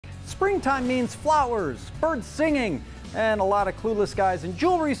Springtime means flowers, birds singing, and a lot of clueless guys in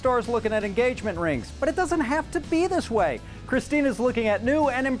jewelry stores looking at engagement rings. But it doesn't have to be this way. Christina's looking at new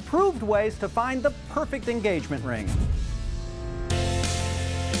and improved ways to find the perfect engagement ring.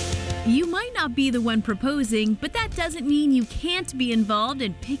 You might not be the one proposing, but that doesn't mean you can't be involved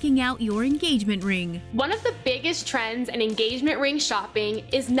in picking out your engagement ring. One of the biggest trends in engagement ring shopping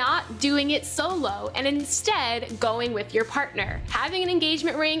is not doing it solo and instead going with your partner. Having an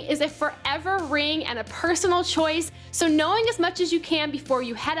engagement ring is a forever ring and a personal choice, so knowing as much as you can before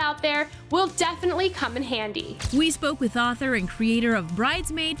you head out there will definitely come in handy. We spoke with author and creator of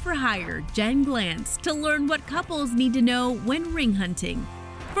Bridesmaid for Hire, Glantz, to learn what couples need to know when ring hunting.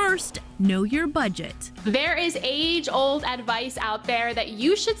 First, know your budget. There is age-old advice out there that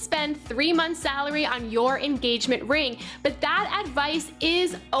you should spend 3 months' salary on your engagement ring, but that advice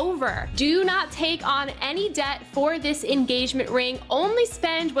is over. Do not take on any debt for this engagement ring. Only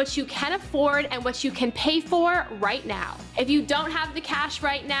spend what you can afford and what you can pay for right now. If you don't have the cash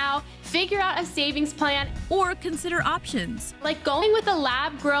right now, figure out a savings plan or consider options like going with a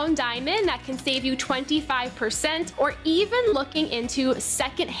lab-grown diamond that can save you 25%, or even looking into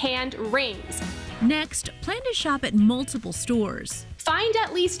second-hand rings. Next, plan to shop at multiple stores. Find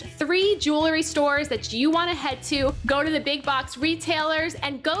at least 3 jewelry stores that you want to head to, go to the big box retailers,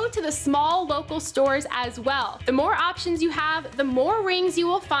 and go to the small local stores as well. The more options you have, the more rings you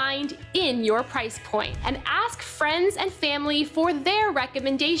will find in your price point. And ask friends and family for their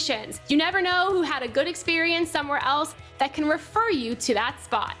recommendations. You never know who had a good experience somewhere else that can refer you to that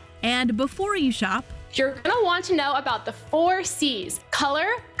spot. And before you shop, you're going to want to know about the 4 C's: color,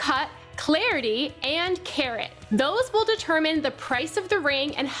 cut, clarity, and carat. Those will determine the price of the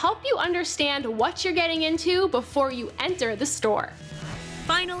ring and help you understand what you're getting into before you enter the store.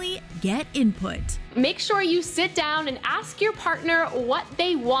 Finally, get input. Make sure you sit down and ask your partner what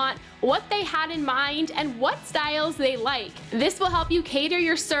they want, what they had in mind, and what styles they like. This will help you cater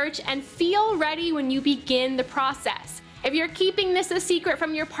your search and feel ready when you begin the process. If you're keeping this a secret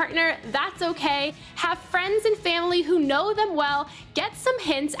from your partner, that's okay. Have friends and family who know them well get some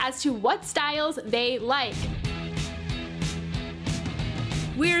hints as to what styles they like.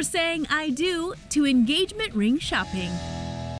 We're saying I do to engagement ring shopping.